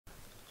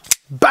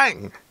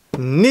Bang!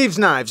 Neeves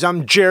Knives,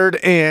 I'm Jared,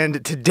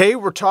 and today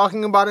we're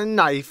talking about a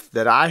knife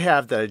that I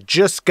have that I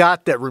just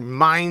got that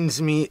reminds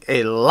me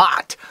a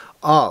lot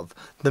of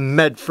the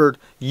Medford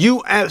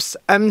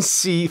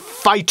USMC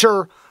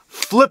Fighter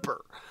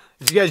Flipper.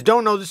 If you guys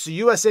don't know, this is a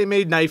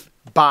USA-made knife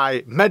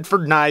by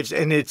Medford Knives,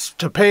 and it's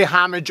to pay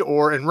homage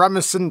or in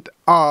reminiscent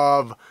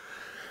of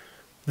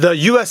the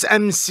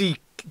USMC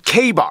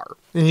K-bar.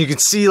 And you can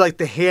see like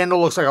the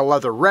handle looks like a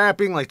leather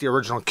wrapping, like the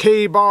original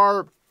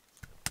K-bar.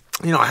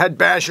 You know, head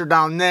basher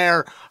down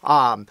there.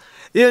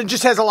 It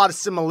just has a lot of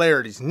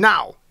similarities.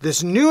 Now,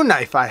 this new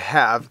knife I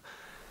have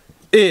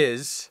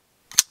is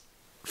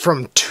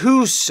from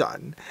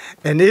TWOSUN,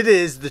 and it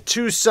is the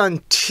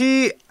TWOSUN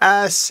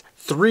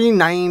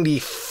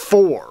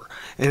TS394.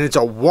 And it's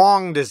a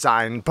WONG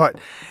design, but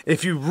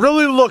if you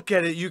really look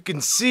at it, you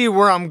can see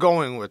where I'm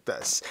going with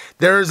this.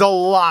 There's a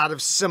lot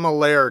of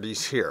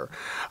similarities here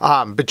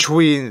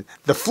between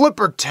the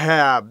flipper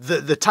tab,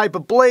 the type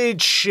of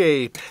blade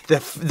shape,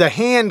 the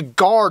hand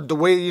guard, the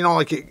way, you know,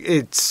 like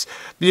it's,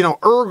 you know,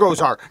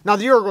 ergos are. Now,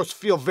 the ergos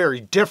feel very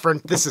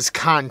different. This is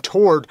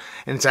contoured,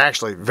 and it's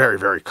actually very,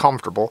 very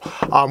comfortable.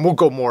 We'll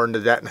go more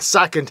into that in a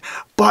second,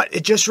 but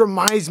it just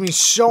reminds me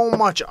so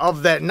much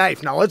of that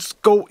knife. Now, let's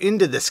go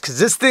into this, because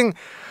this thing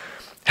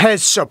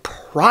has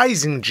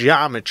surprising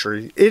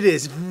geometry. It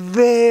is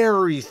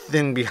very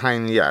thin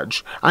behind the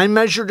edge. I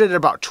measured it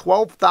about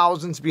 12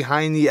 thousandths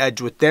behind the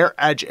edge with their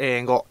edge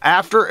angle.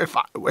 After, if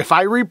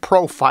I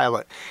reprofile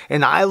it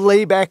and I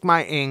lay back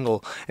my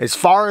angle as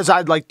far as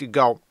I'd like to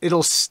go,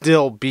 it'll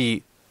still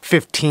be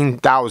 15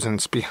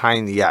 thousandths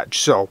behind the edge.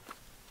 So,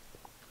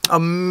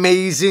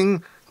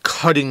 amazing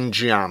cutting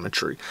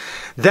geometry.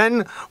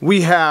 Then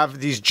we have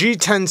these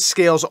G10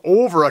 scales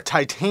over a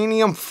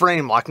titanium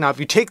frame lock. Now,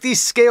 if you take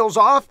these scales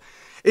off,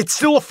 it's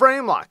still a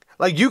frame lock.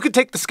 Like, you could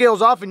take the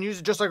scales off and use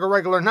it just like a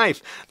regular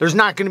knife. There's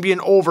not going to be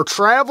an over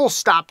travel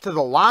stop to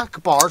the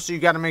lock bar, so you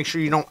got to make sure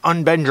you don't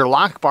unbend your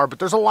lock bar, but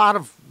there's a lot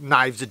of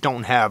knives that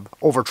don't have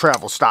over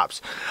travel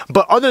stops.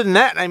 But other than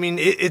that, I mean,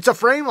 it's a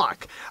frame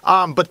lock.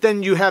 But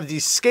then you have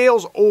these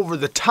scales over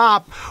the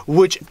top,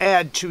 which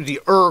add to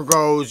the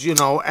ergos, you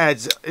know,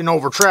 adds an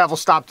over travel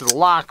stop to the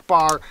lock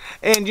bar,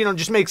 and, you know,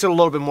 just makes it a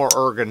little bit more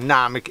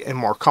ergonomic and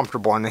more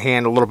comfortable in the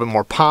hand, a little bit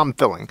more palm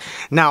filling.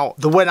 Now,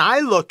 when I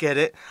look at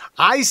it,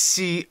 I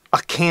see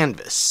a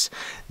canvas.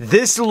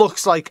 This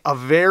looks like a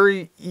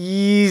very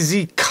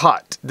easy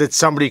cut that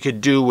somebody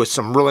could do with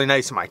some really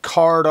nice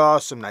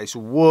micarta, some nice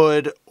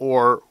wood,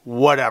 or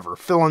whatever,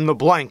 fill in the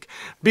blank,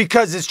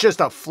 because it's just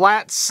a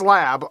flat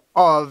slab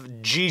of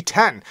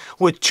G10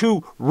 with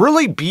two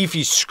really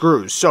beefy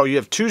screws. So you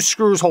have two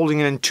screws holding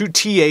it in, two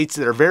T8s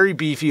that are very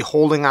beefy,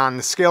 holding on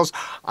the scales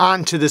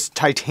onto this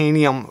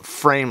titanium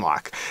frame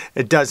lock.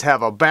 It does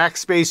have a back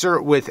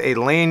spacer with a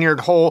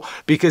lanyard hole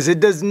because it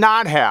does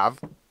not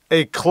have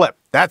a clip.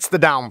 That's the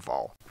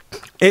downfall.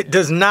 It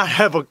does not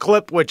have a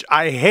clip, which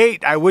I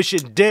hate. I wish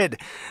it did.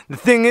 The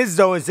thing is,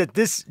 though, is that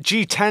this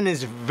G10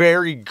 is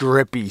very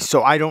grippy,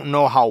 so I don't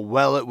know how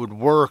well it would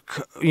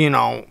work, you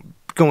know,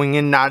 going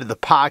in and out of the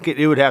pocket.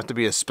 It would have to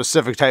be a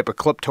specific type of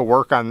clip to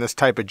work on this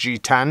type of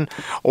G10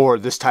 or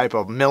this type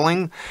of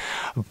milling,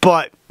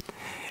 but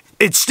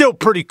it's still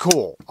pretty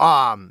cool.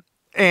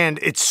 And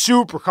it's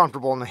super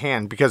comfortable in the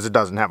hand because it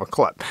doesn't have a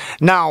clip.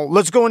 Now,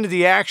 let's go into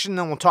the action,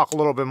 then we'll talk a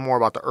little bit more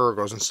about the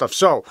ergos and stuff.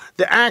 So,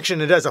 the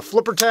action, it has a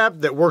flipper tab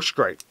that works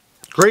great.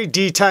 Great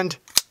detent,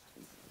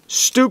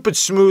 stupid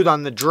smooth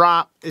on the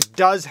drop. It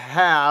does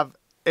have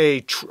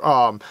a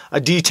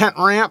detent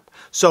ramp,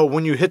 so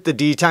when you hit the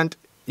detent,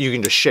 you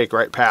can just shake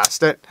right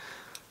past it.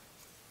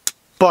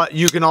 But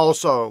you can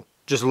also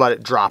just let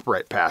it drop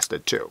right past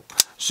it too.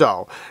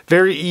 So,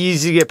 very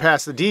easy to get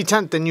past the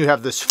detent. Then you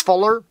have this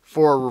fuller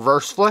for a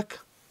reverse flick.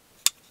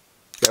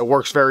 That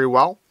works very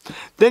well.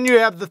 Then you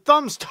have the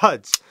thumb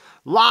studs.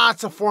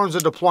 Lots of forms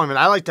of deployment.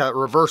 I like to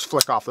reverse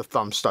flick off the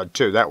thumb stud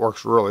too. That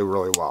works really,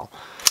 really well.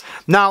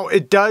 Now,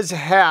 it does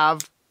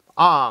have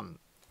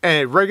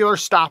a regular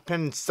stop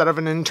pin instead of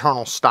an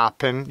internal stop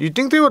pin. You'd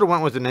think they would have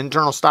went with an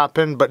internal stop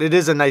pin, but it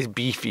is a nice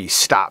beefy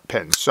stop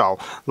pin. So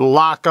the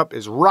lockup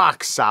is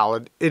rock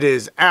solid. It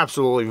is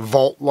absolutely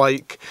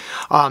vault-like.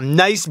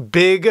 Nice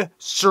big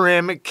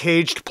ceramic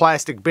caged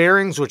plastic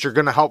bearings, which are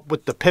going to help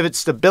with the pivot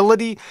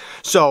stability.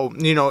 So,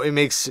 you know,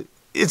 it's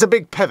a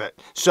big pivot.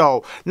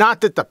 So,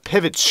 not that the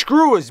pivot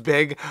screw is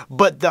big,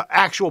 but the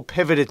actual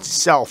pivot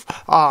itself,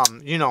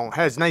 you know,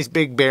 has nice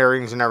big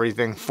bearings and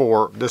everything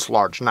for this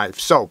large knife.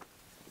 So,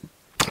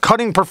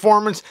 cutting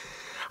performance,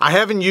 I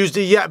haven't used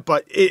it yet,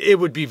 but it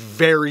would be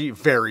very,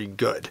 very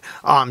good.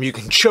 You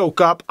can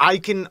choke up. I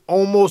can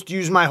almost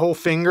use my whole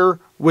finger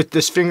with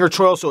this finger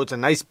choil, so it's a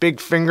nice big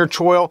finger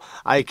choil.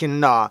 I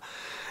can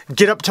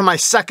get up to my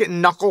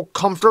second knuckle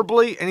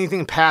comfortably.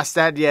 Anything past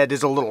that, yeah, it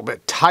is a little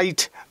bit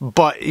tight,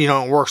 but, you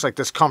know, it works like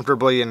this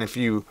comfortably, and if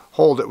you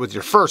hold it with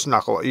your first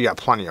knuckle, you got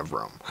plenty of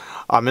room,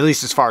 at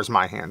least as far as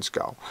my hands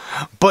go.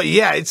 But,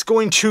 yeah, it's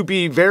going to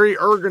be very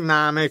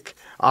ergonomic,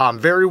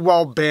 very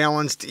well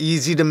balanced,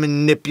 easy to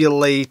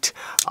manipulate,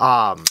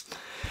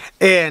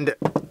 and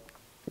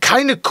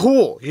kind of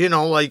cool, you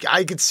know, like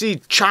I could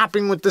see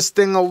chopping with this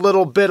thing a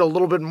little bit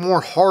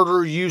more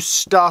harder use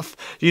stuff.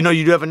 You know,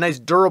 you do have a nice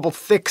durable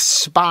thick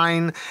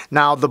spine.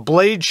 Now the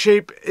blade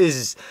shape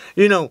is,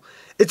 you know,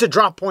 it's a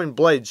drop point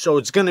blade, so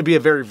it's going to be a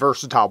very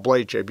versatile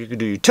blade shape. You can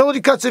do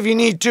utility cuts if you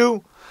need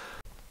to.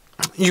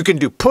 You can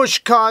do push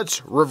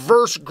cuts,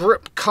 reverse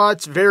grip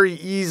cuts very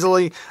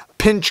easily.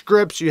 Pinch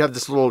grips, you have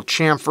this little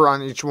chamfer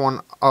on each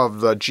one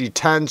of the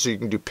G10, so you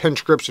can do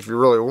pinch grips if you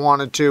really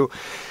wanted to.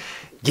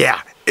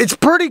 Yeah, it's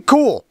pretty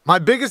cool. My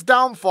biggest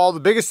downfall, the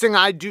biggest thing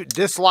I do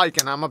dislike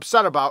and I'm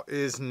upset about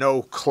is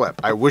no clip.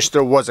 I wish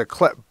there was a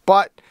clip,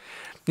 but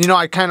you know,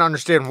 I kind of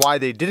understand why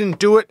they didn't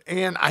do it,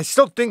 and I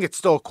still think it's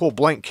still a cool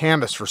blank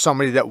canvas for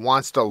somebody that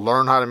wants to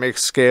learn how to make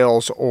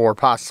scales, or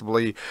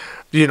possibly,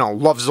 you know,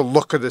 loves the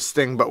look of this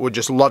thing but would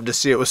just love to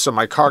see it with some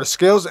micarta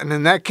scales. And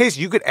in that case,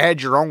 you could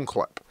add your own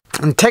clip.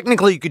 And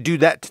technically, you could do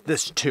that to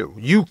this too.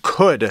 You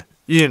could,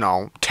 you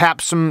know,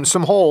 tap some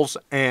holes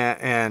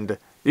and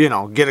you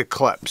know, get a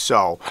clip.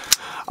 So,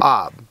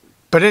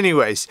 but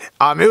anyways,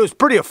 it was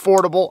pretty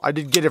affordable. I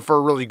did get it for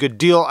a really good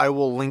deal. I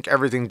will link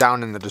everything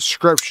down in the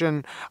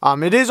description.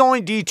 It is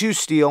only D2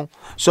 steel,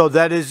 so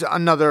that is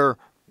another,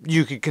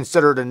 you could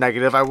consider it a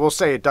negative. I will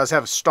say it does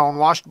have a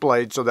stone-washed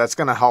blade, so that's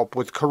going to help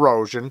with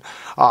corrosion.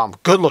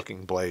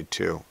 Good-looking blade,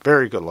 too.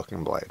 Very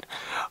good-looking blade.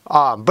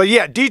 But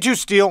yeah, D2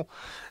 steel.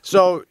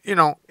 So, you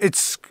know, it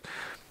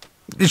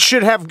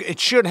should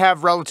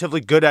have relatively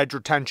good edge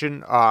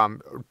retention.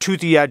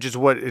 Toothy edge is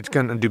what it's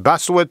going to do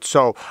best with.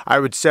 So I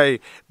would say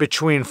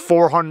between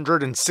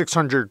 400 and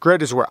 600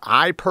 grit is where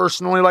I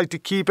personally like to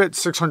keep it.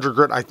 600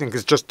 grit I think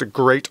is just a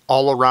great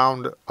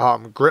all-around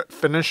grit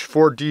finish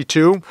for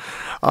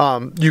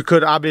D2. You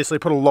could obviously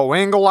put a low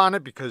angle on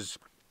it because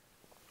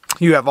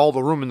you have all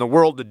the room in the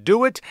world to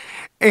do it,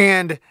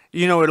 and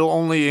you know, it'll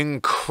only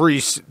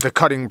increase the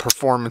cutting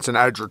performance and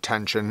edge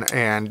retention,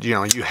 and you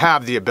know, you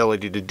have the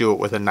ability to do it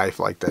with a knife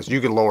like this. You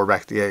can lower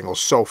back the angle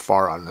so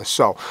far on this.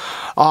 So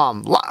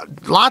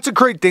lots of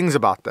great things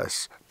about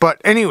this.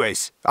 But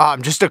anyways,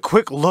 just a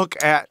quick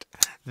look at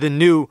the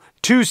new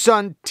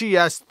TWOSUN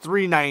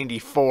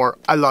TS394.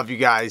 I love you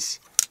guys.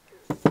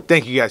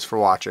 Thank you guys for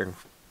watching.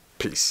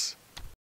 Peace.